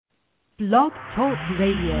Blog Talk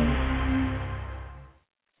Radio.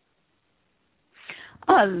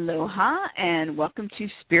 Aloha and welcome to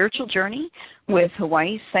Spiritual Journey with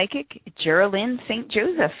Hawaii psychic Geraldine St.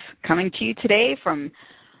 Joseph, coming to you today from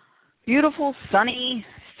beautiful, sunny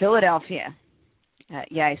Philadelphia.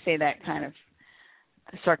 I say that kind of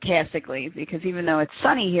sarcastically because even though it's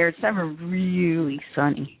sunny here, it's never really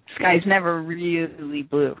sunny. The sky's never really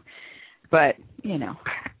blue. But,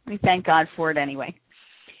 we thank God for it anyway.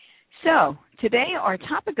 So, today our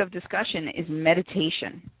topic of discussion is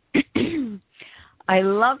meditation. I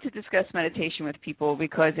love to discuss meditation with people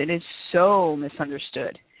because it is so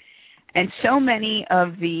misunderstood. And so many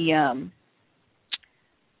of the,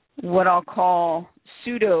 what I'll call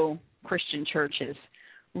pseudo-Christian churches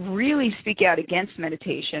really speak out against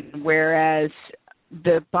meditation, whereas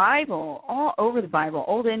the Bible, all over the Bible,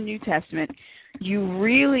 Old and New Testament, you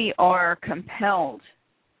really are compelled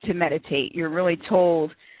to meditate. You're really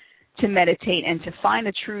told to meditate and to find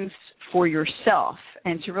the truth for yourself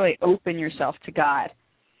and to really open yourself to God.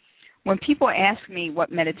 When people ask me what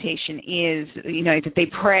meditation is, that they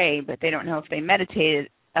pray, but they don't know if they meditated,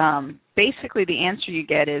 basically the answer you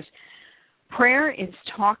get is prayer is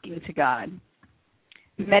talking to God.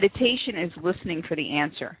 Meditation is listening for the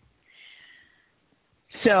answer.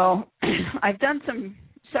 So I've done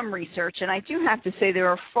some research, and I do have to say there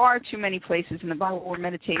are far too many places in the Bible where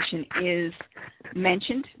meditation is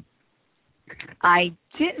mentioned. I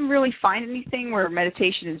didn't really find anything where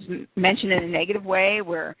meditation is mentioned in a negative way,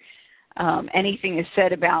 where anything is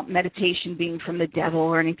said about meditation being from the devil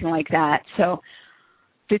or anything like that. So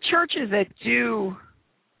the churches that do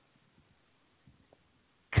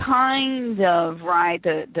kind of ride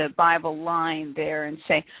the Bible line there and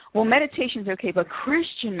say, well, meditation's okay, but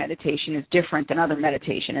Christian meditation is different than other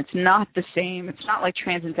meditation. It's not the same. It's not like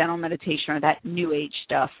transcendental meditation or that New Age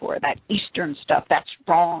stuff or that Eastern stuff. That's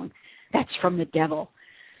wrong. That's from the devil.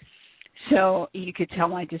 So you could tell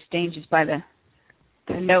my disdain just by the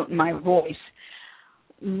note in my voice.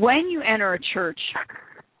 When you enter a church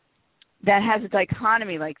that has a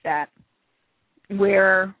dichotomy like that,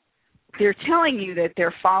 where they're telling you that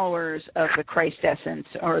they're followers of the Christ essence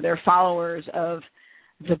or they're followers of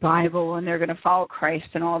the Bible and they're going to follow Christ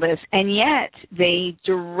and all this, and yet they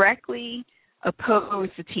directly oppose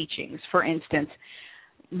the teachings. For instance,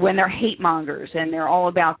 when they're hate mongers and they're all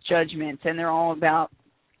about judgment and they're all about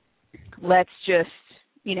let's just,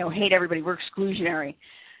 hate everybody. We're exclusionary.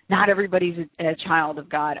 Not everybody's a child of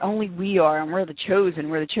God. Only we are, and we're the chosen.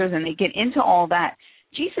 We're the chosen. They get into all that.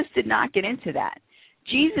 Jesus did not get into that.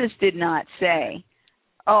 Jesus did not say,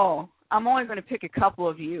 oh, I'm only going to pick a couple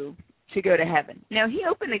of you to go to heaven. No, he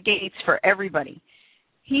opened the gates for everybody.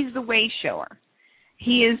 He's the way shower.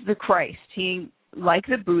 He is the Christ. He, like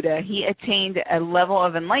the Buddha, he attained a level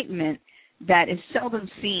of enlightenment that is seldom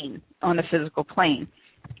seen on the physical plane.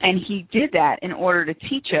 And he did that in order to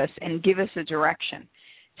teach us and give us a direction,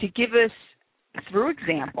 to give us, through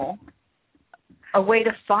example, a way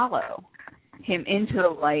to follow him into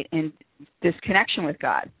the light and this connection with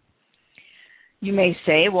God. You may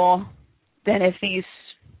say, well, then if these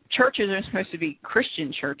churches are supposed to be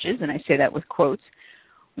Christian churches, and I say that with quotes,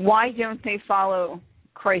 why don't they follow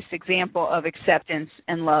Christ's example of acceptance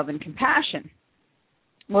and love and compassion?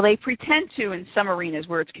 Well, they pretend to in some arenas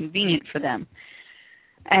where it's convenient for them.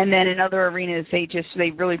 And then in other arenas,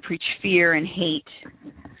 they really preach fear and hate.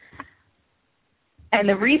 And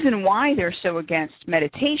the reason why they're so against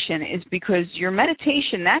meditation is because your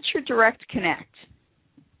meditation, that's your direct connect.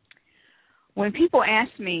 When people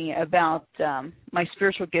ask me about my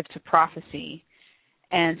spiritual gift of prophecy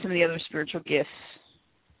and some of the other spiritual gifts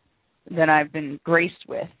that I've been graced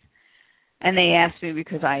with, and they ask me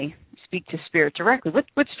because I speak to Spirit directly,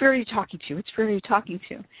 what spirit are you talking to? What spirit are you talking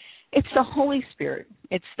to? It's the Holy Spirit.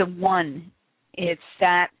 It's the one. It's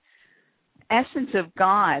that essence of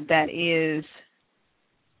God that is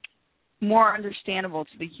more understandable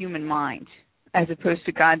to the human mind as opposed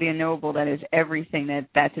to God the unknowable that is everything,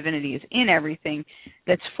 that divinity is in everything,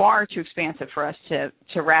 that's far too expansive for us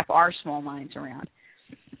to wrap our small minds around.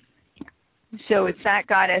 So it's that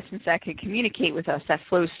God essence that can communicate with us, that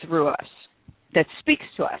flows through us, that speaks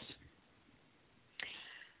to us.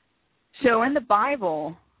 So in the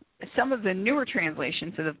Bible, some of the newer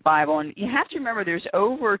translations of the Bible, and you have to remember there's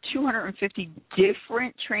over 250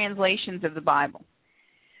 different translations of the Bible.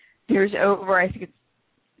 There's over, I think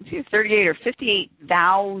it's 38 or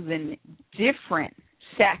 58,000 different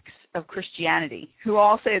sects of Christianity who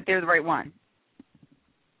all say that they're the right one.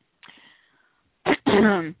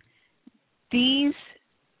 These,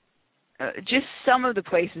 just some of the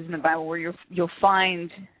places in the Bible where you'll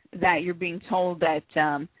find that you're being told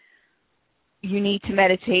that you need to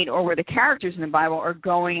meditate, or where the characters in the Bible are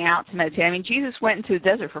going out to meditate. I mean, Jesus went into the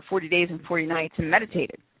desert for 40 days and 40 nights and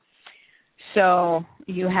meditated. So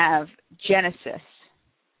you have Genesis,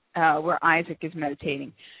 where Isaac is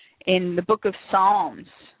meditating. In the book of Psalms,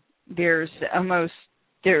 there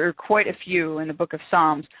are quite a few in the book of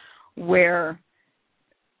Psalms where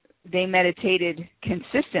they meditated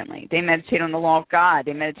consistently. They meditate on the law of God.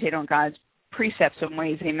 They meditate on God's precepts and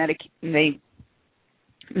ways. They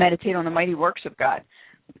meditate on the mighty works of God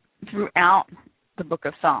throughout the book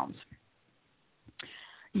of Psalms.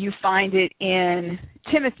 You find it in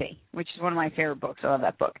Timothy, which is one of my favorite books. I love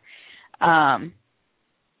that book.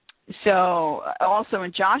 So also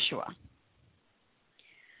in Joshua.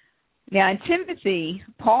 Now in Timothy,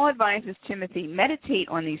 Paul advises Timothy, meditate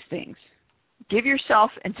on these things. Give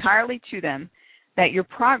yourself entirely to them, that your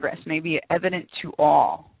progress may be evident to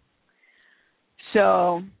all.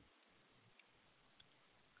 So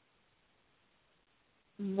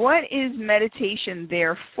what is meditation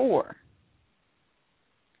there for?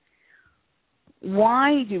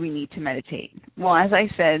 Why do we need to meditate? Well, as I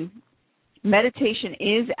said, meditation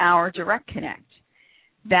is our direct connect.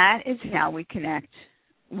 That is how we connect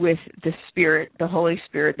with the Spirit, the Holy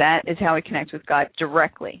Spirit. That is how we connect with God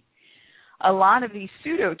directly. A lot of these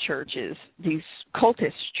pseudo-churches, these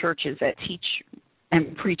cultist churches that teach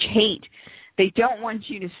and preach hate, they don't want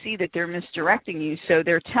you to see that they're misdirecting you, so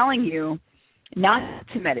they're telling you not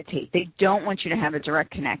to meditate. They don't want you to have a direct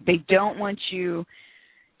connect. They don't want you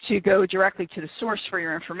to go directly to the source for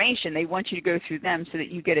your information. They want you to go through them so that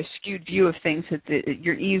you get a skewed view of things, so that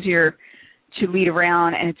you're easier to lead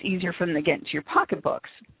around and it's easier for them to get into your pocketbooks.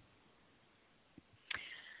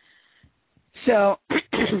 So,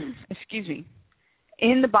 excuse me,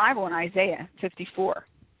 in the Bible in Isaiah 54,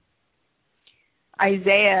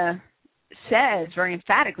 Isaiah says very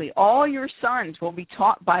emphatically, all your sons will be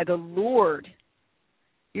taught by the Lord.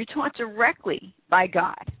 You're taught directly by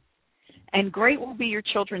God, and great will be your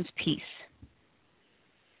children's peace.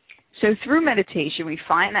 So through meditation, we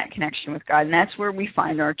find that connection with God, and that's where we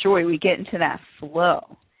find our joy. We get into that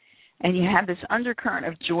flow, and you have this undercurrent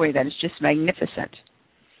of joy that is just magnificent.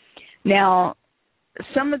 Now,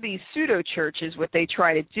 some of these pseudo-churches, what they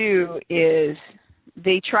try to do is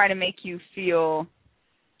they try to make you feel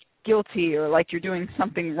guilty or like you're doing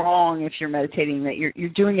something wrong if you're meditating, that you're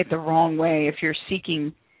doing it the wrong way, if you're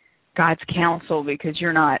seeking God's counsel because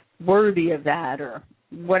you're not worthy of that, or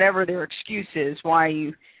whatever their excuse is why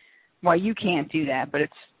you can't do that. But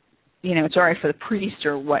it's all right for the priest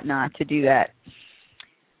or whatnot to do that.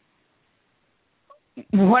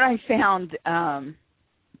 What I found a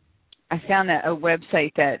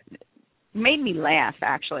website that made me laugh,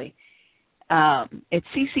 actually. It's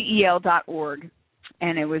ccel.org,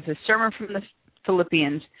 and it was a sermon from the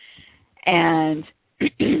Philippians, and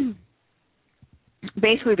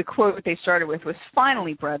basically the quote they started with was,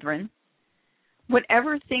 "Finally, brethren,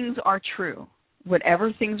 whatever things are true,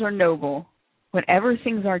 whatever things are noble, whatever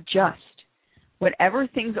things are just, whatever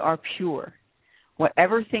things are pure,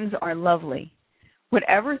 whatever things are lovely,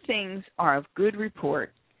 whatever things are of good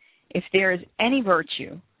report, if there is any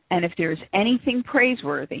virtue, and if there is anything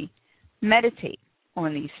praiseworthy, meditate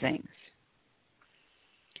on these things."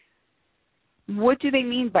 What do they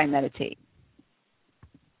mean by meditate?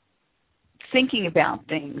 Thinking about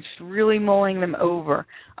things, really mulling them over,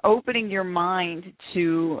 opening your mind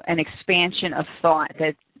to an expansion of thought,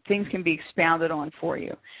 that things can be expounded on for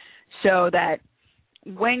you. So that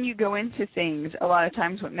when you go into things, a lot of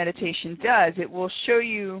times what meditation does, it will show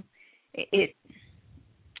you, it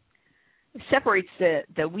separates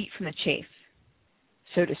the wheat from the chaff,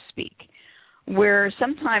 so to speak, where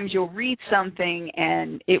sometimes you'll read something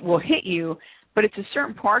and it will hit you, but it's a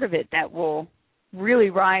certain part of it that will really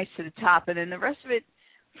rise to the top, and then the rest of it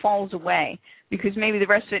falls away because maybe the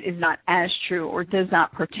rest of it is not as true or does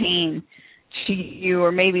not pertain to you,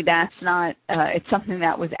 or maybe that's not, it's something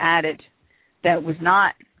that was added that was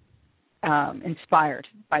not inspired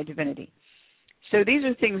by divinity. So these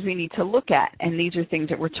are things we need to look at, and these are things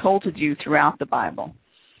that we're told to do throughout the Bible.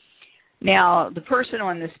 Now, the person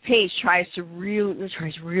on this page tries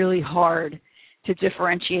really hard to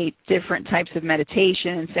differentiate different types of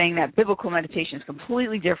meditation, and saying that biblical meditation is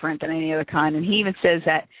completely different than any other kind. And he even says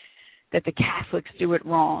that the Catholics do it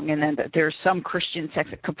wrong, and then that there's some Christian sects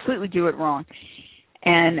that completely do it wrong.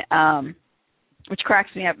 And which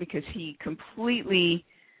cracks me up because he completely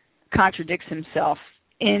contradicts himself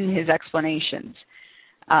in his explanations.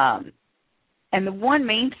 And the one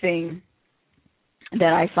main thing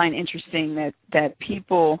that I find interesting that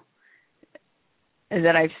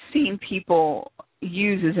I've seen people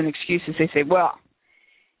use as an excuse is they say, well,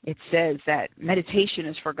 it says that meditation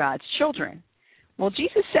is for God's children. Well,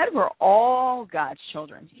 Jesus said we're all God's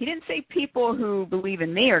children. He didn't say people who believe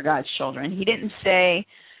in me are God's children. He didn't say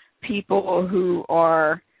people who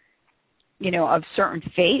are, of certain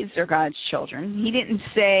faiths are God's children. He didn't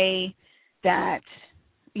say that,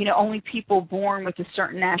 only people born with a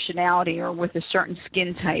certain nationality or with a certain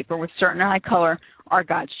skin type or with certain eye color are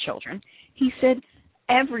God's children. He said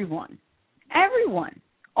everyone,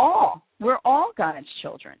 all. We're all God's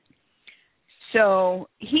children. So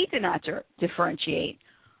he did not differentiate,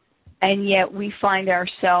 and yet we find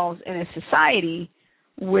ourselves in a society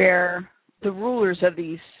where the rulers of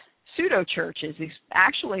these pseudo-churches,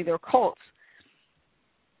 they're cults,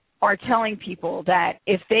 are telling people that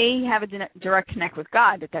if they have a direct connect with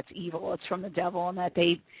God, that's evil, it's from the devil, and that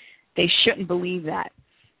they shouldn't believe that,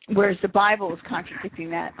 whereas the Bible is contradicting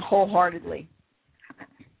that wholeheartedly.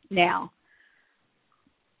 Now,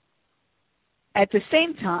 at the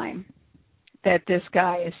same time that this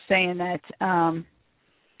guy is saying that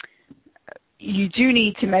you do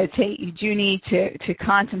need to meditate, you do need to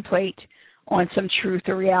contemplate on some truth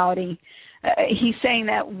or reality, he's saying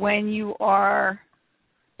that when you are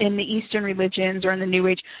in the Eastern religions or in the New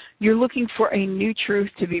Age, you're looking for a new truth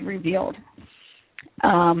to be revealed.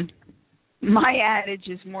 My adage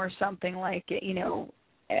is more something like,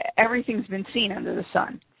 everything's been seen under the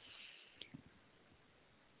sun.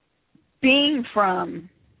 Being from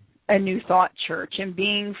a New Thought church and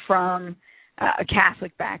being from a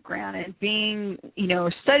Catholic background and being,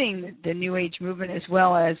 studying the New Age movement as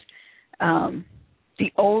well as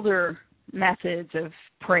the older methods of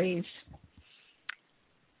praise,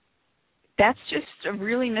 that's just a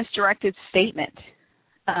really misdirected statement.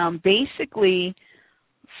 Basically,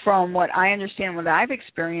 from what I understand, what I've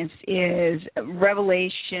experienced is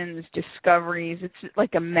revelations, discoveries. It's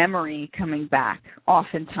like a memory coming back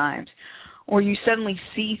oftentimes, or you suddenly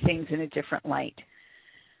see things in a different light.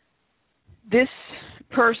 This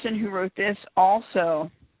person who wrote this also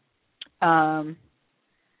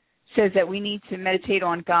says that we need to meditate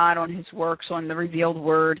on God, on his works, on the revealed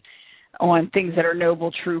word, on things that are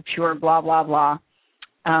noble, true, pure, blah, blah, blah,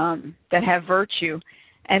 that have virtue.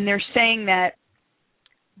 And they're saying that,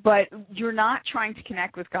 but you're not trying to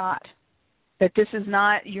connect with God. That this is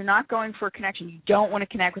not, you're not going for a connection. You don't want to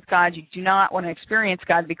connect with God. You do not want to experience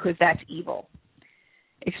God because that's evil.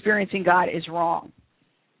 Experiencing God is wrong,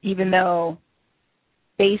 even though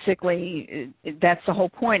basically that's the whole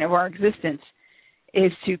point of our existence,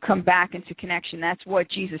 is to come back into connection. That's what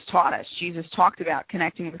Jesus taught us. Jesus talked about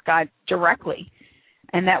connecting with God directly,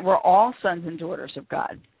 and that we're all sons and daughters of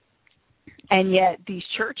God. And yet these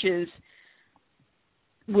churches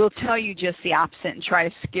will tell you just the opposite and try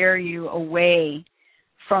to scare you away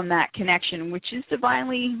from that connection, which is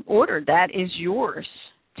divinely ordered. That is yours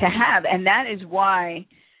to have. And that is why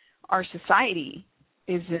our society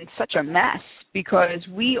is in such a mess, because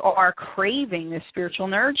we are craving this spiritual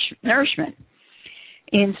nourishment.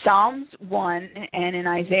 In Psalms 1 and in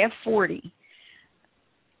Isaiah 40,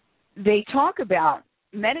 they talk about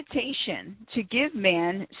meditation to give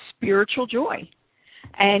man spiritual joy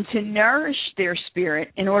and to nourish their spirit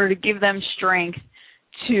in order to give them strength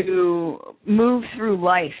to move through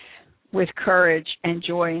life with courage and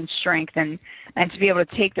joy and strength, and to be able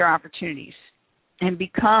to take their opportunities and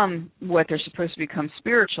become what they're supposed to become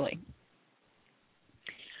spiritually.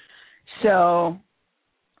 So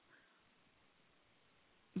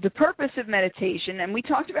the purpose of meditation, and we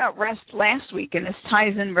talked about rest last week, and this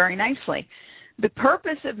ties in very nicely. The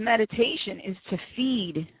purpose of meditation is to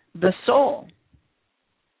feed the soul.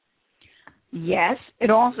 Yes, it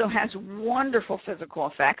also has wonderful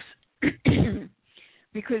physical effects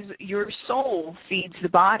because your soul feeds the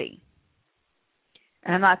body.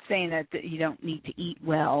 And I'm not saying that you don't need to eat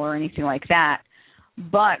well or anything like that,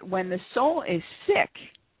 but when the soul is sick,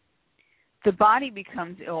 the body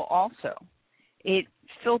becomes ill also. It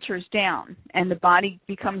filters down, and the body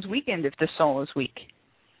becomes weakened if the soul is weak.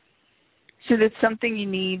 So that's something you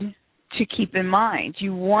need to keep in mind.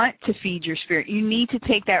 You want to feed your spirit. You need to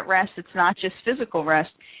take that rest. It's not just physical rest.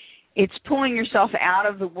 It's pulling yourself out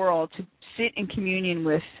of the world to sit in communion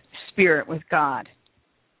with spirit, with God,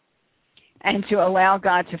 and to allow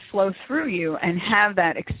God to flow through you and have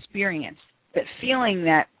that experience, that feeling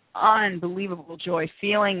that unbelievable joy,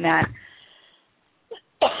 feeling that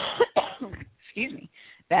excuse me,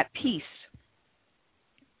 that peace.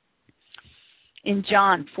 In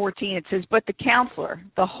John 14, it says, "But the Counselor,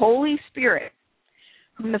 the Holy Spirit,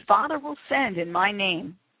 whom the Father will send in my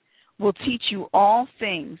name, will teach you all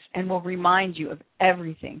things and will remind you of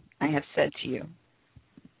everything I have said to you."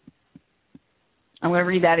 I'm going to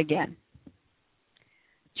read that again.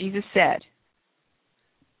 Jesus said,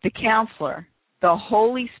 "The Counselor, the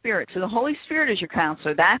Holy Spirit. So the Holy Spirit is your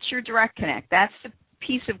counselor. That's your direct connect. That's the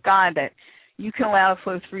peace of God that you can allow to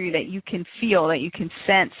flow through you, that you can feel, that you can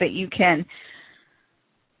sense, that you can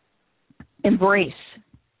embrace.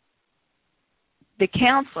 The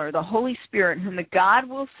counselor, the Holy Spirit, whom the God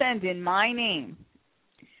will send in my name,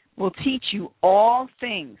 will teach you all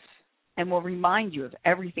things and will remind you of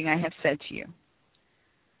everything I have said to you.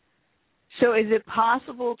 So is it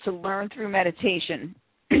possible to learn through meditation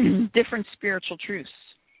different spiritual truths?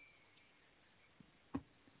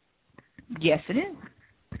 Yes, it is.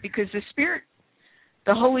 Because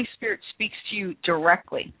the Holy Spirit speaks to you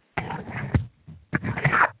directly.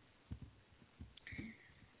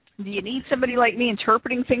 Do you need somebody like me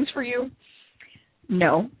interpreting things for you?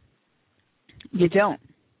 No, you don't.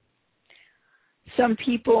 Some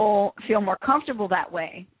people feel more comfortable that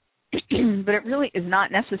way, but it really is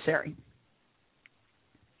not necessary.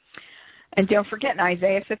 And don't forget in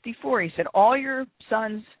Isaiah 54, he said, all your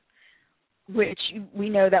sons, which we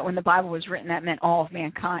know that when the Bible was written, that meant all of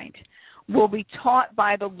mankind, will be taught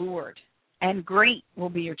by the Lord, and great will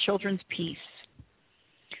be your children's peace.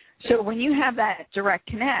 So when you have that direct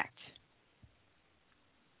connect,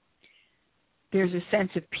 there's a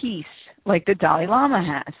sense of peace like the Dalai Lama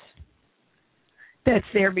has. That's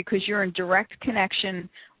there because you're in direct connection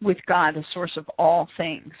with God, the source of all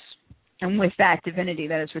things, and with that divinity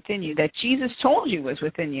that is within you, that Jesus told you was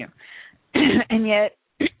within you. And yet,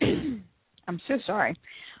 I'm so sorry.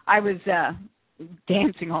 I was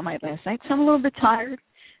dancing all night last night, so I'm a little bit tired.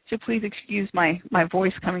 So please excuse my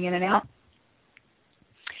voice coming in and out.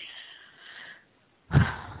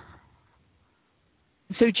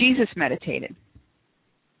 So Jesus meditated.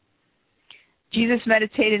 Jesus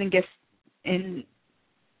meditated in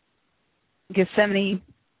Gethsemane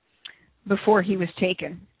before he was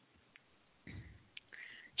taken.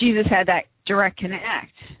 Jesus had that direct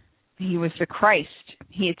connect. He was the Christ.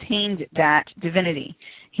 He attained that divinity.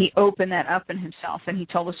 He opened that up in himself, and he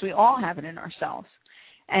told us we all have it in ourselves.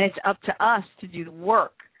 And it's up to us to do the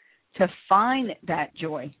work, to find that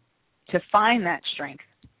joy, to find that strength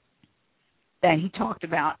that he talked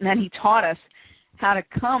about. And then he taught us how to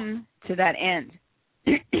come to that end.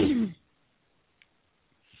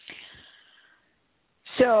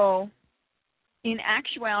 So, in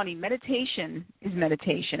actuality, meditation is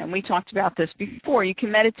meditation. And we talked about this before. You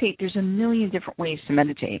can meditate. There's a million different ways to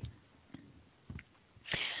meditate.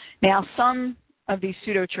 Now, some of these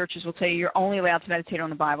pseudo-churches will tell you you're only allowed to meditate on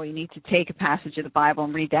the Bible. You need to take a passage of the Bible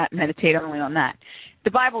and read that and meditate only on that.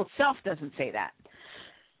 The Bible itself doesn't say that.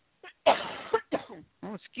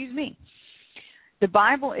 Oh, excuse me. The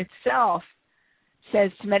Bible itself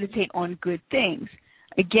says to meditate on good things.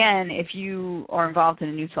 Again, if you are involved in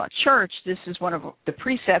a New Thought church, this is one of the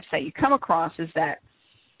precepts that you come across, is that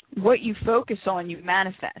what you focus on, you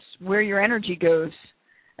manifest. Where your energy goes,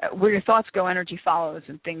 where your thoughts go, energy follows,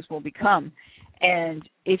 and things will become. And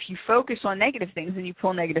if you focus on negative things, then you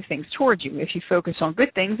pull negative things towards you. If you focus on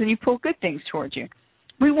good things, then you pull good things towards you.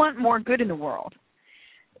 We want more good in the world.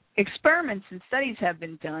 Experiments and studies have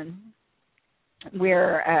been done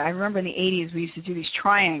where I remember in the 80s we used to do these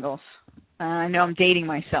triangles. I know I'm dating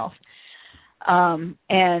myself.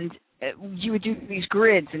 And you would do these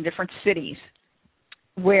grids in different cities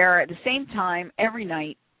where at the same time, every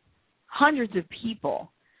night, hundreds of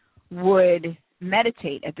people would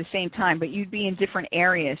meditate at the same time, but you'd be in different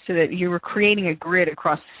areas so that you were creating a grid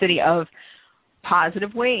across the city of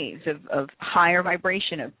positive waves, of higher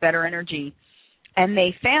vibration, of better energy. And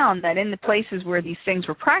they found that in the places where these things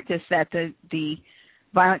were practiced, that the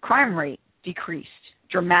violent crime rate decreased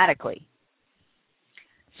dramatically.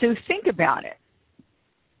 So think about it.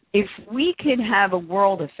 If we could have a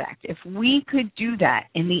world effect, if we could do that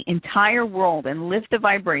in the entire world and lift the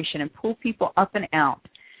vibration and pull people up and out,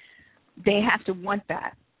 they have to want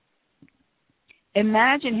that.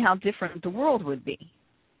 Imagine how different the world would be.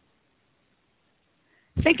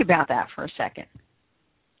 Think about that for a second.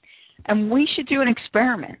 And we should do an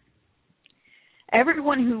experiment.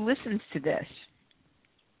 Everyone who listens to this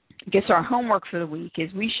gets our homework for the week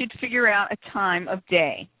is we should figure out a time of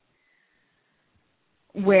day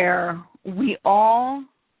where we all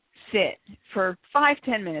sit for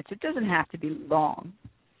 5-10 minutes. It doesn't have to be long.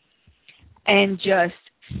 And just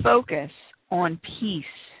focus on peace.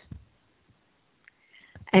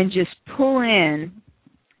 And just pull in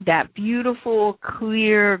that beautiful,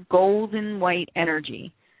 clear, golden white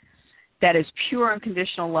energy that is pure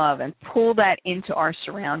unconditional love, and pull that into our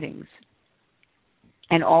surroundings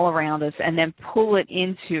and all around us, and then pull it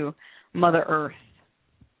into Mother Earth.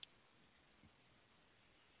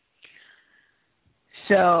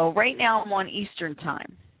 So right now I'm on Eastern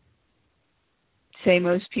time. say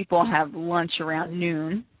most people have lunch around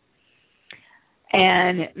noon.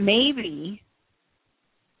 And maybe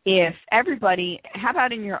if everybody, how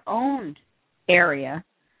about in your own area,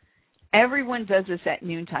 everyone does this at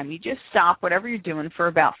noontime. You just stop whatever you're doing for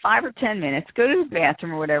about 5 or 10 minutes, go to the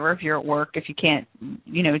bathroom or whatever if you're at work, if you can't,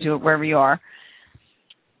 do it wherever you are,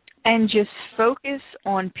 and just focus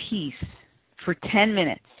on peace for 10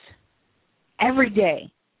 minutes every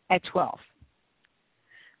day at 12.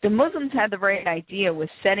 The Muslims had the right idea with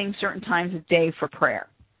setting certain times of day for prayer.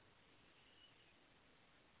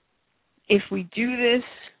 If we do this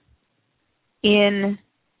in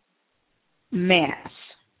mass,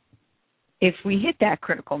 if we hit that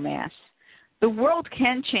critical mass, the world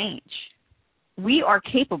can change. We are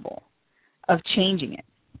capable of changing it.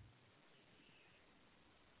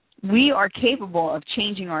 We are capable of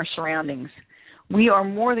changing our surroundings. We are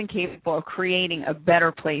more than capable of creating a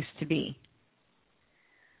better place to be,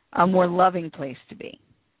 a more loving place to be.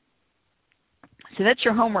 So that's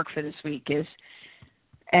your homework for this week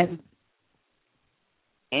and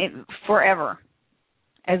forever,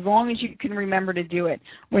 as long as you can remember to do it.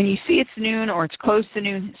 When you see it's noon or it's close to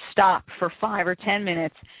noon, stop for 5 or 10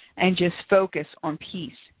 minutes and just focus on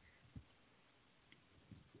peace.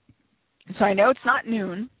 So I know it's not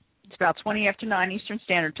noon. It's about 20 after 9 Eastern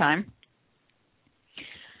Standard Time.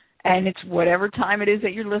 And it's whatever time it is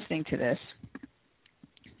that you're listening to this.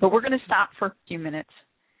 But we're going to stop for a few minutes.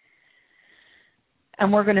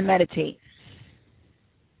 And we're going to meditate.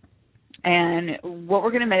 And what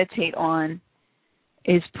we're going to meditate on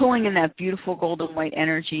is pulling in that beautiful golden white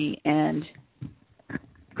energy and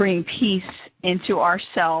bringing peace into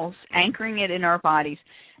ourselves, anchoring it in our bodies,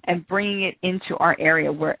 and bringing it into our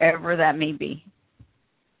area, wherever that may be.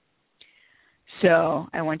 So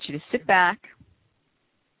I want you to sit back,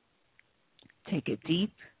 take a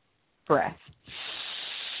deep breath.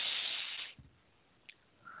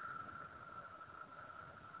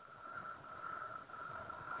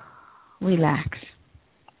 Relax.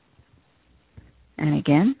 And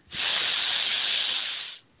again.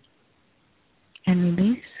 And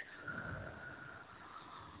release.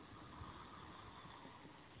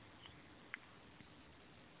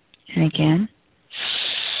 And again.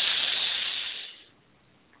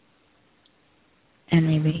 And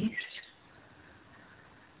release.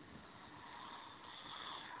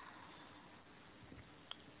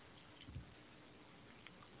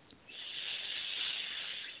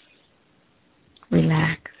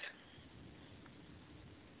 Relax.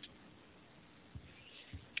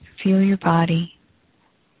 Feel your body.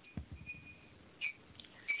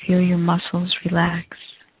 Feel your muscles relax.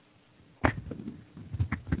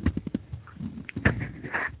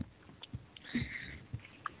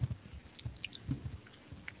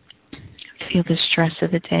 Feel the stress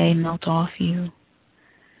of the day melt off you.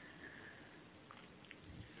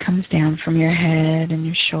 Comes down from your head and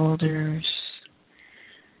your shoulders,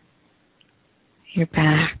 your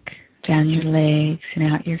back, down your legs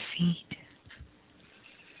and out your feet.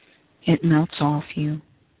 It melts off you.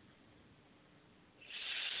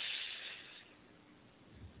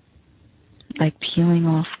 Like peeling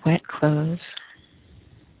off wet clothes.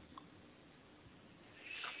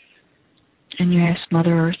 And you ask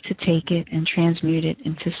Mother Earth to take it and transmute it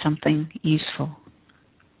into something useful.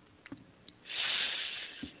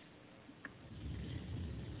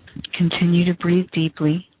 Continue to breathe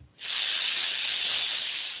deeply.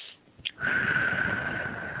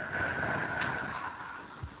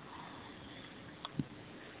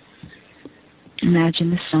 Imagine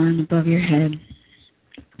the sun above your head,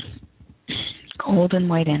 golden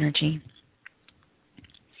white energy.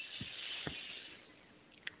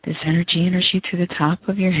 This energy enters you through the top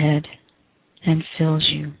of your head and fills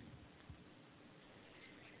you.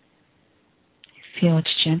 Feel its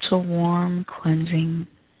gentle, warm, cleansing.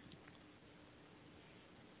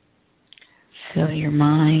 Fill your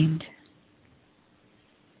mind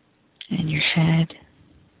and your head,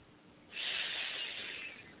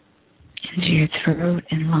 into your throat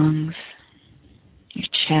and lungs, your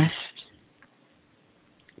chest,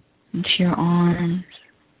 into your arms,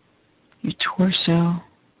 your torso,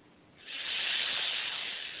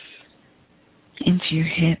 into your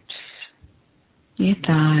hips, your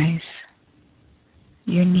thighs,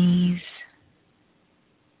 your knees,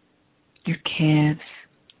 your calves,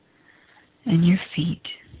 and your feet.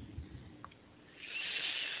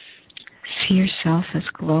 See yourself as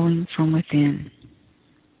glowing from within.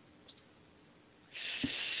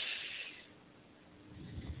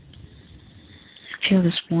 Feel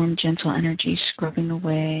this warm, gentle energy scrubbing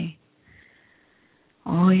away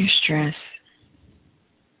all your stress,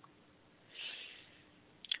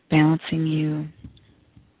 balancing you,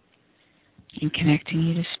 and connecting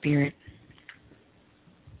you to Spirit.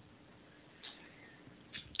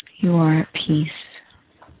 You are at peace.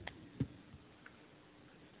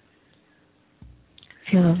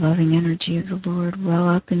 Feel the loving energy of the Lord well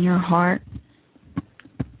up in your heart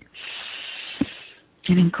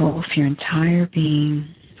and engulf your entire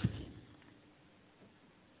being.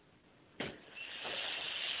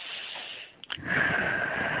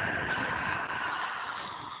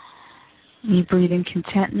 You breathe in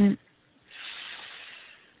contentment.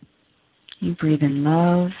 You breathe in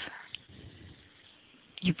love.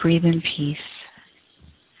 You breathe in peace.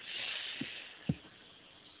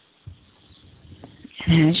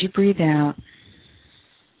 And as you breathe out,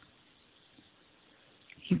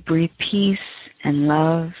 you breathe peace and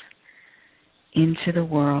love into the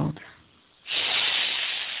world.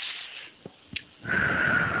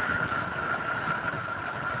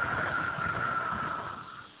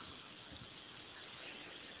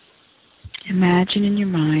 Imagine in your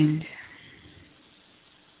mind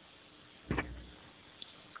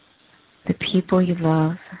the people you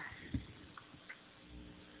love,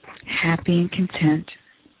 happy and content,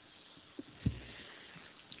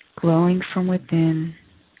 glowing from within,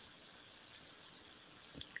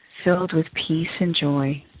 filled with peace and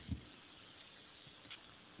joy.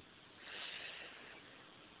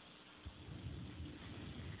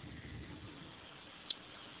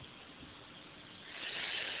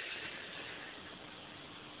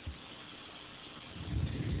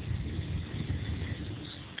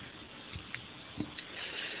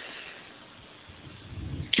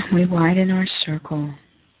 We widen our circle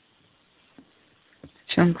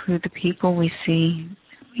to include the people we see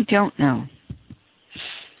we don't know.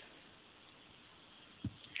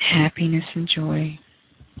 Happiness and joy.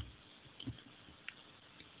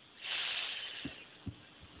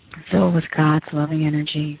 Filled with God's loving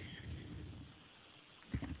energy.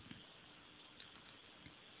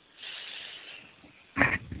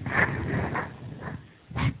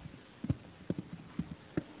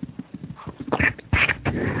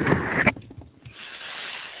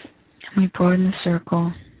 We broaden the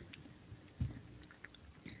circle,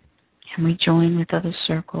 and we join with other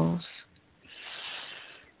circles,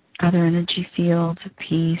 other energy fields of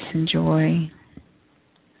peace and joy.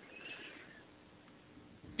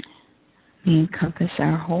 We encompass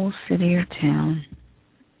our whole city or town,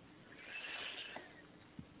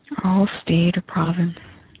 our whole state or province,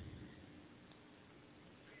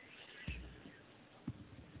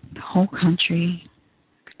 the whole country,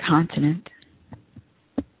 the continent.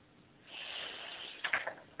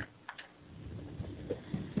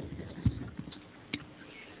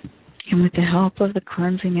 And with the help of the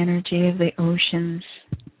cleansing energy of the oceans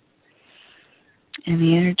and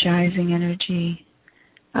the energizing energy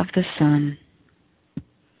of the sun,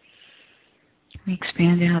 we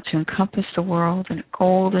expand out to encompass the world in a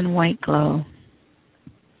golden white glow.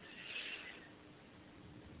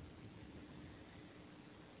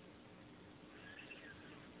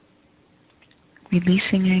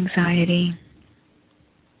 Releasing anxiety,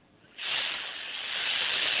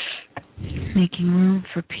 making room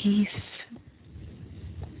for peace,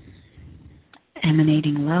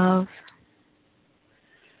 emanating love,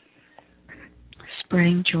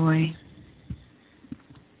 spreading joy.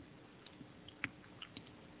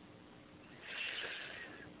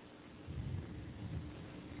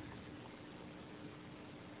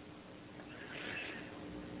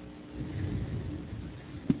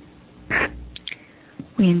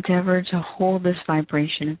 We endeavor to hold this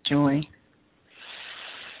vibration of joy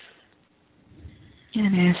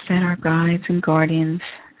and ask that our guides and guardians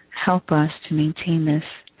help us to maintain this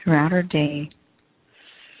throughout our day,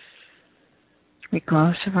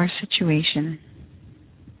 regardless of our situation,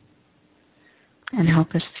 and help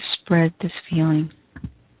us to spread this feeling,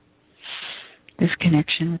 this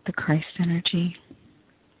connection with the Christ energy,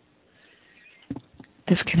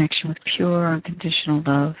 this connection with pure, unconditional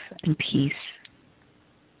love and peace.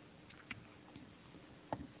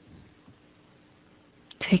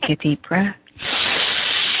 Take a deep breath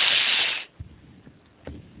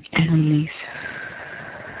and release.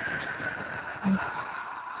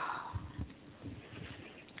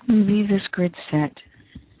 We leave this grid set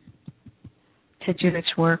to do its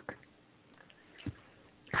work,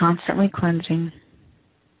 constantly cleansing,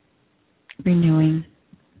 renewing,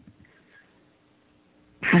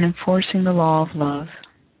 and enforcing the law of love.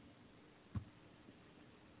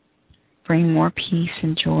 Bring more peace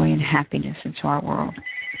and joy and happiness into our world.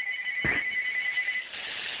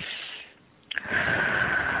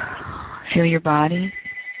 Feel your body.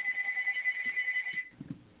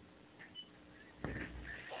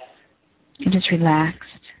 It is relaxed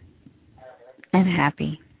and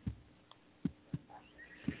happy.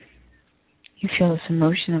 feel this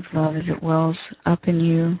emotion of love as it wells up in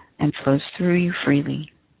you and flows through you freely.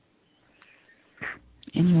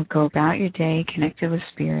 And you'll go about your day connected with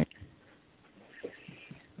Spirit,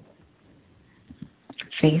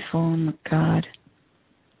 faithful and with God,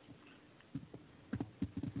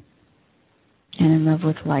 and in love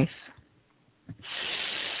with life.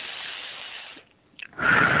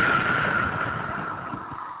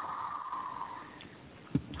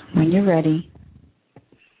 When you're ready,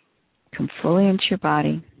 come fully into your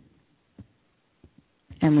body,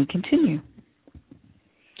 and we continue.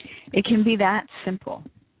 It can be that simple.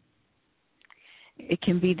 It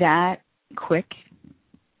can be that quick,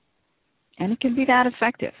 and it can be that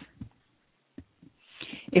effective.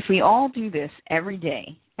 If we all do this every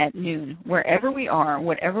day at noon, wherever we are,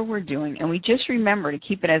 whatever we're doing, and we just remember to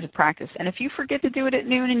keep it as a practice. And if you forget to do it at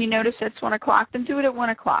noon and you notice it's 1 o'clock, then do it at 1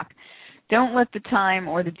 o'clock. Don't let the time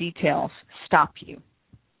or the details stop you.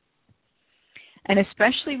 And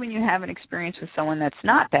especially when you have an experience with someone that's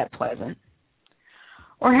not that pleasant,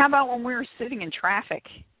 or how about when we're sitting in traffic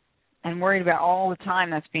and worried about all the time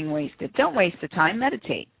that's being wasted? Don't waste the time,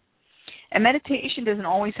 meditate. And meditation doesn't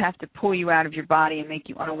always have to pull you out of your body and make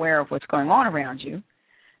you unaware of what's going on around you.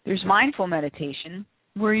 There's mindful meditation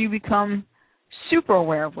where you become super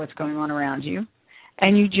aware of what's going on around you,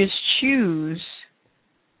 and you just choose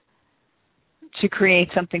to create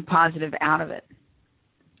something positive out of it.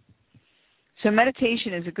 So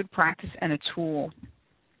meditation is a good practice and a tool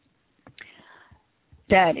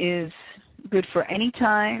that is good for any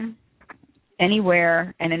time,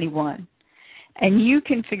 anywhere, and anyone. And you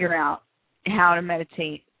can figure out how to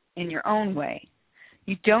meditate in your own way.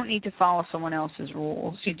 You don't need to follow someone else's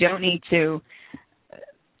rules. You don't need to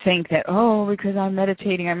think that, because I'm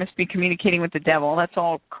meditating, I must be communicating with the devil. That's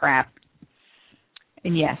all crap.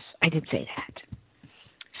 And yes, I did say that.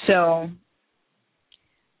 So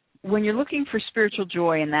when you're looking for spiritual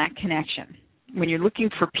joy in that connection, when you're looking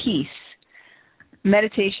for peace,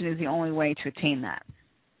 meditation is the only way to attain that.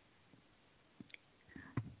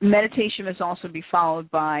 Meditation must also be followed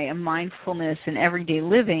by a mindfulness in everyday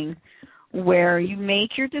living where you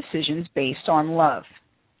make your decisions based on love.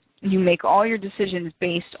 You make all your decisions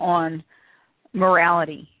based on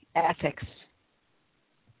morality, ethics,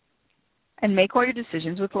 and make all your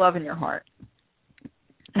decisions with love in your heart.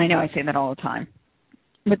 I know I say that all the time,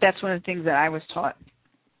 but that's one of the things that I was taught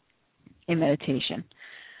in meditation.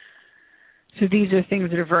 So these are things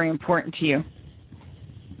that are very important to you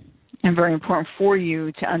and very important for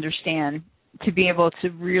you to understand, to be able to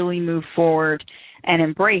really move forward and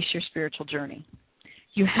embrace your spiritual journey.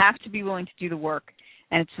 You have to be willing to do the work,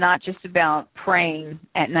 and it's not just about praying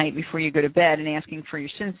at night before you go to bed and asking for your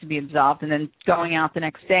sins to be absolved and then going out the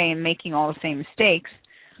next day and making all the same mistakes.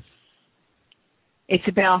 It's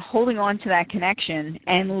about holding on to that connection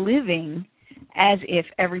and living as if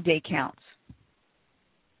every day counts.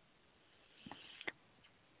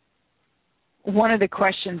 One of the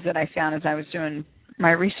questions that I found as I was doing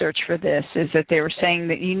my research for this is that they were saying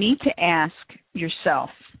that you need to ask yourself,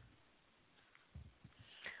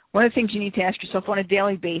 one of the things you need to ask yourself on a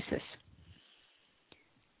daily basis,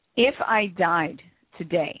 if I died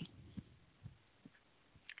today,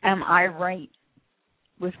 am I right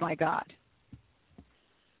with my God?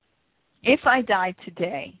 If I died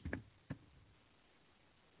today,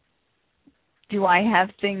 do I have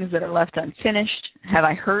things that are left unfinished? Have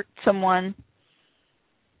I hurt someone?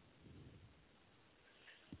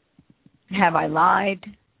 Have I lied?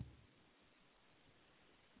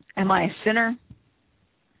 Am I a sinner?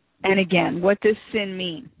 And again, what does sin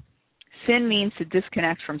mean? Sin means to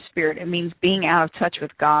disconnect from Spirit. It means being out of touch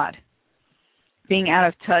with God, being out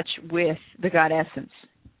of touch with the God essence.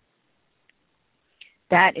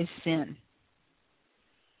 That is sin.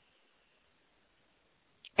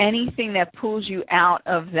 Anything that pulls you out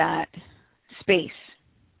of that space.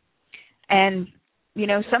 And,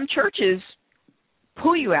 some churches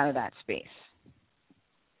pull you out of that space.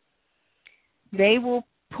 They will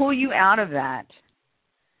pull you out of that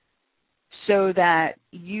so that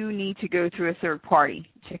you need to go through a third party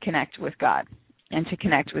to connect with God and to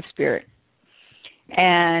connect with Spirit.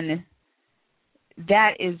 And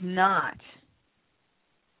that is not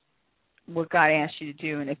what God asked you to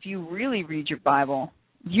do. And if you really read your Bible,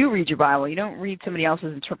 you read your Bible. You don't read somebody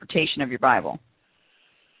else's interpretation of your Bible.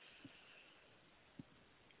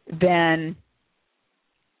 Then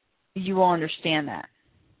you will understand that.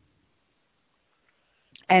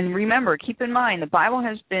 And remember, keep in mind, the Bible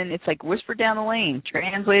has been, it's like whispered down the lane,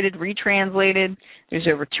 translated, retranslated. There's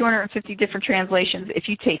over 250 different translations. If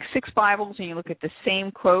you take 6 Bibles and you look at the same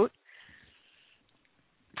quote,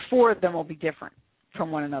 4 of them will be different from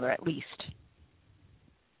one another at least.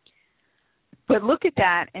 But look at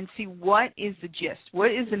that and see what is the gist. What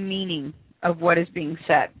is the meaning of what is being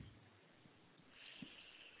said?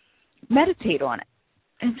 Meditate on it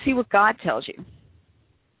and see what God tells you.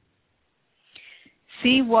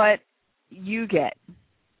 See what you get.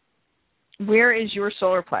 Where is your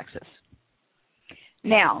solar plexus?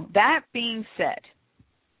 Now, that being said,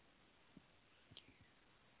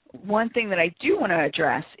 one thing that I do want to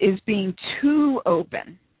address is being too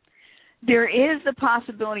open. There is the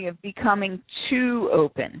possibility of becoming too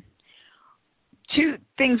open. Two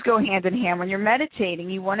things go hand in hand. When you're meditating,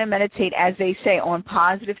 you want to meditate, as they say, on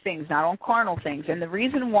positive things, not on carnal things. And the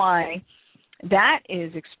reason why that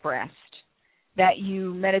is expressed, that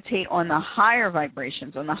you meditate on the higher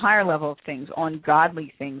vibrations, on the higher level of things, on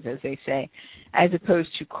godly things, as they say, as opposed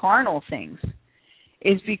to carnal things,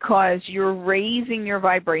 is because you're raising your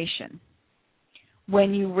vibration.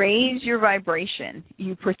 When you raise your vibration,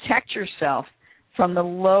 you protect yourself from the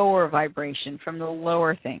lower vibration, from the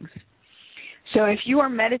lower things. So if you are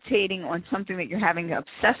meditating on something that you're having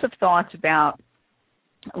obsessive thoughts about,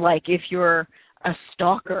 like if you're a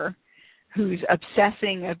stalker who's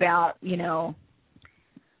obsessing about,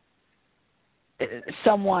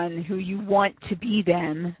 someone who you want to be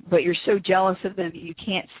them, but you're so jealous of them that you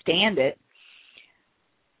can't stand it,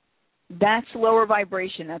 that's lower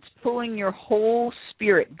vibration. That's pulling your whole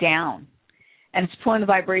spirit down, and it's pulling the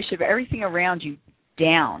vibration of everything around you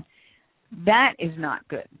down. That is not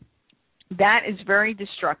good. That is very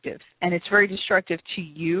destructive, and it's very destructive to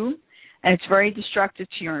you, and it's very destructive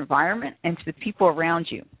to your environment and to the people around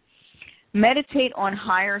you. Meditate on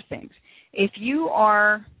higher things. If you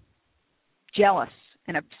are jealous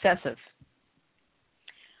and obsessive,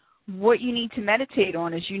 what you need to meditate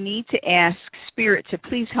on is you need to ask Spirit to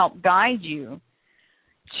please help guide you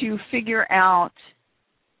to figure out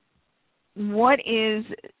what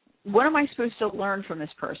am I supposed to learn from this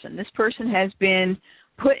person? This person has been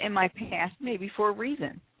put in my past maybe for a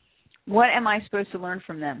reason. What am I supposed to learn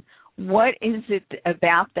from them? What is it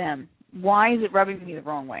about them? Why is it rubbing me the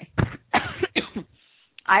wrong way?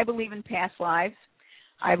 I believe in past lives.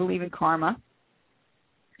 I believe in karma.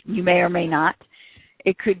 You may or may not.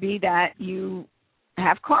 It could be that you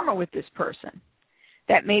have karma with this person,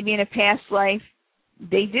 that maybe in a past life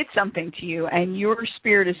they did something to you and your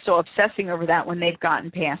spirit is still obsessing over that when they've gotten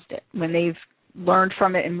past it, when they've learned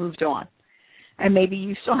from it and moved on. And maybe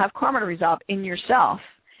you still have karma to resolve in yourself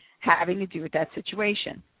having to do with that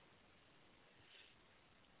situation.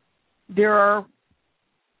 There are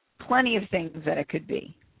plenty of things that it could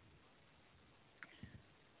be.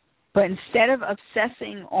 But instead of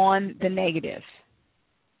obsessing on the negative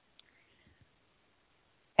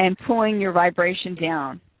and pulling your vibration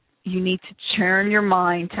down, you need to turn your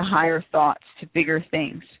mind to higher thoughts, to bigger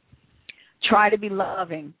things. Try to be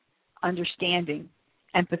loving, understanding,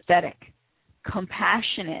 empathetic,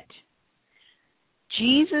 compassionate.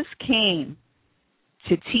 Jesus came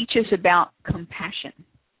to teach us about compassion.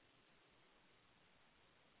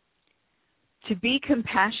 To be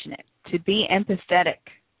compassionate, to be empathetic,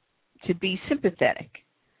 to be sympathetic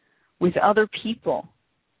with other people.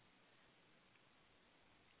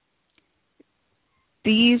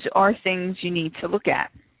 These are things you need to look at.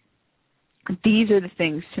 These are the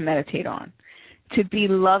things to meditate on. To be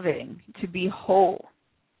loving, to be whole.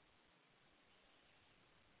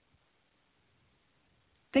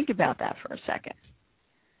 Think about that for a second.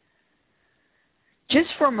 Just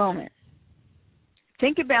for a moment.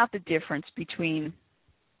 Think about the difference between,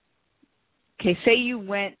 say you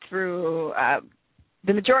went through,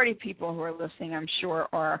 the majority of people who are listening, I'm sure,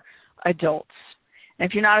 are adults. And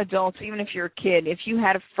if you're not adults, even if you're a kid, if you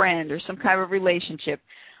had a friend or some kind of relationship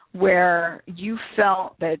where you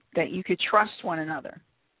felt that you could trust one another,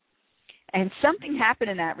 and something happened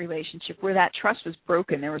in that relationship where that trust was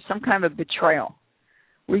broken, there was some kind of a betrayal,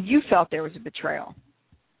 where you felt there was a betrayal.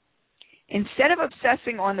 Instead of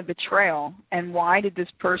obsessing on the betrayal and why did this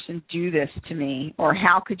person do this to me or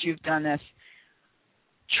how could you have done this,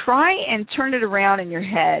 try and turn it around in your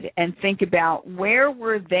head and think about where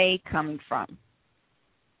were they coming from?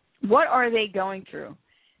 What are they going through?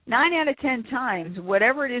 9 out of 10 times,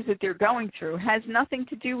 whatever it is that they're going through has nothing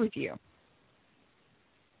to do with you.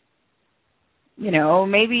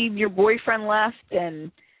 Maybe your boyfriend left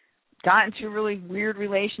and got into a really weird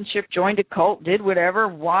relationship, joined a cult, did whatever.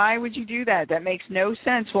 Why would you do that? That makes no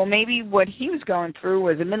sense. Well, maybe what he was going through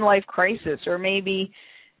was a midlife crisis, or maybe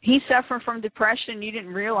he's suffering from depression, you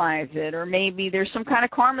didn't realize it, or maybe there's some kind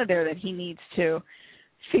of karma there that he needs to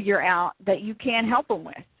figure out that you can't help him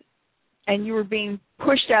with. And you were being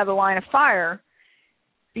pushed out of the line of fire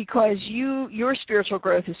because your spiritual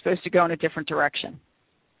growth is supposed to go in a different direction.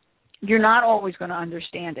 You're not always going to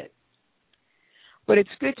understand it. But it's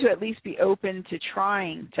good to at least be open to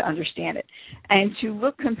trying to understand it and to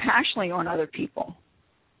look compassionately on other people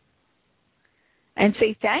and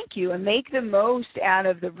say thank you and make the most out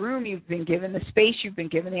of the room you've been given, the space you've been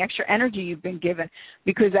given, the extra energy you've been given,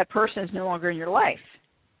 because that person is no longer in your life.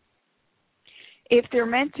 If they're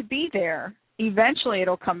meant to be there, eventually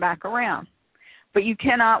it'll come back around. But you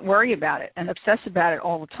cannot worry about it and obsess about it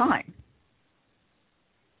all the time.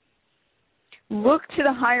 Look to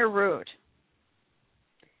the higher road.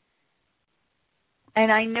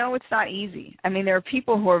 And I know it's not easy. I mean, there are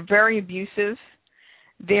people who are very abusive.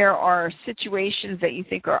 There are situations that you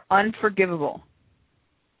think are unforgivable.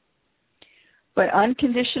 But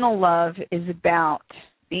unconditional love is about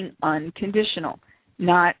being unconditional,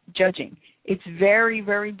 not judging. It's very,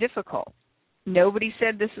 very difficult. Nobody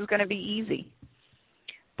said this is going to be easy.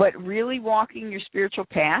 But really walking your spiritual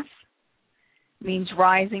path means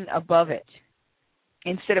rising above it.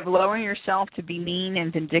 Instead of lowering yourself to be mean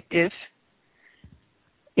and vindictive,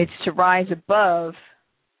 it's to rise above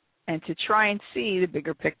and to try and see the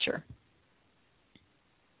bigger picture.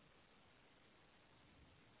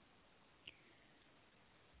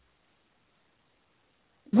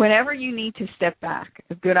 Whenever you need to step back,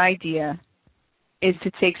 a good idea is to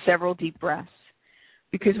take several deep breaths.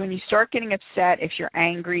 Because when you start getting upset, if you're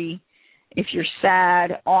angry, if you're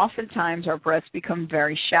sad, oftentimes our breaths become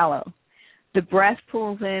very shallow. The breath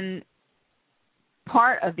pulls in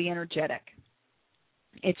part of the energetic.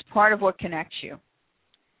 It's part of what connects you.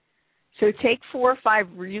 So take 4 or 5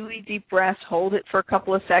 really deep breaths, hold it for a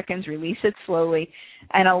couple of seconds, release it slowly,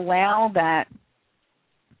 and allow that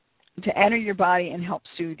to enter your body and help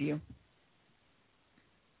soothe you.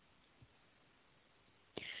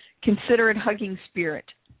 Consider it hugging spirit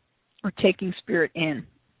or taking spirit in.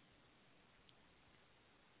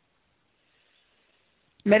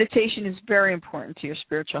 Meditation is very important to your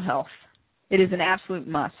spiritual health. It is an absolute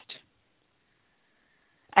must.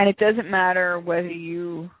 And it doesn't matter whether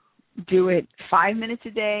you do it 5 minutes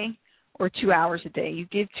a day or 2 hours a day. You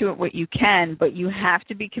give to it what you can, but you have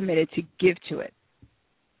to be committed to give to it.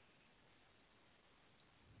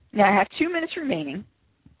 Now, I have 2 minutes remaining,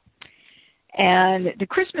 and the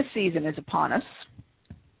Christmas season is upon us.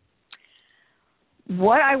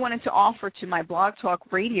 What I wanted to offer to my Blog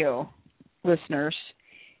Talk Radio listeners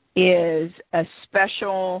is a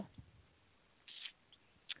special,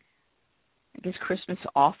 I guess, Christmas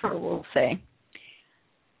offer, we'll say.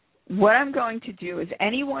 What I'm going to do is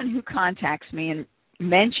anyone who contacts me and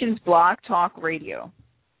mentions Blog Talk Radio,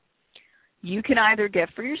 you can either get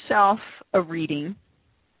for yourself a reading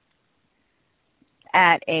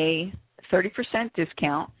at a 30%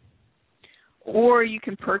 discount, or you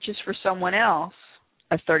can purchase for someone else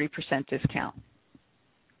a 30% discount.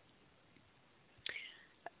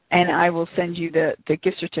 And I will send you the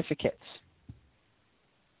gift certificates.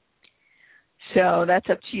 So that's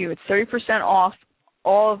up to you. It's 30% off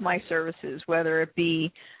all of my services, whether it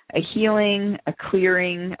be a healing, a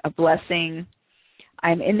clearing, a blessing.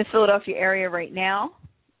 I'm in the Philadelphia area right now,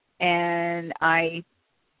 and I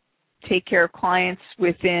take care of clients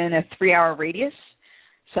within a 3-hour radius.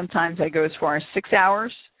 Sometimes I go as far as 6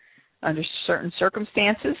 hours under certain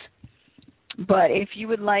circumstances. But if you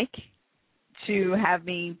would like to have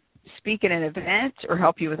me speak at an event or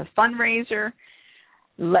help you with a fundraiser,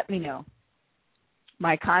 let me know.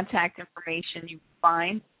 My contact information you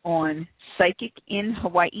find on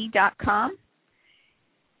psychicinhawaii.com,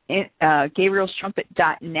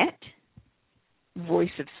 Gabriel'sTrumpet.net,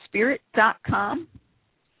 voiceofspirit.com,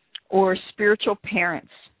 or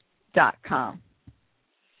spiritualparents.com.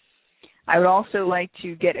 I would also like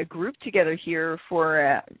to get a group together here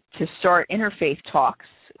to start interfaith talks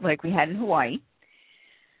like we had in Hawaii.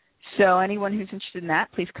 So anyone who's interested in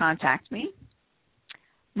that, please contact me.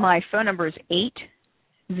 My phone number is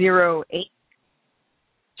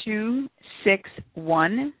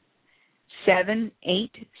 808-261-7866.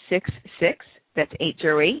 That's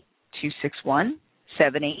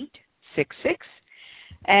 808-261-7866.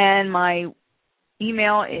 And my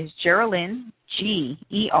email is Geraldine, Geraldine,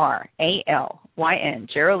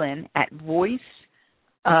 Geraldine at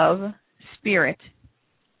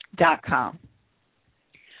voiceofspirit.com.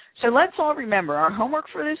 So let's all remember, our homework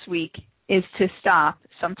for this week is to stop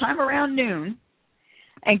sometime around noon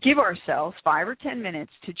and give ourselves 5 or 10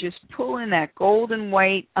 minutes to just pull in that golden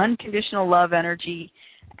white, unconditional love energy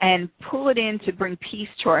and pull it in to bring peace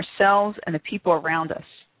to ourselves and the people around us.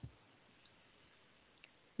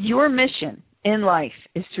 Your mission in life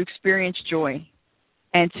is to experience joy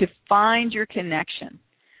and to find your connection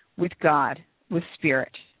with God, with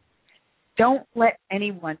Spirit. Don't let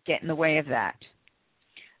anyone get in the way of that.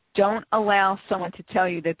 Don't allow someone to tell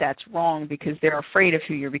you that that's wrong because they're afraid of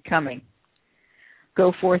who you're becoming.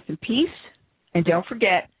 Go forth in peace, and don't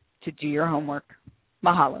forget to do your homework.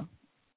 Mahalo.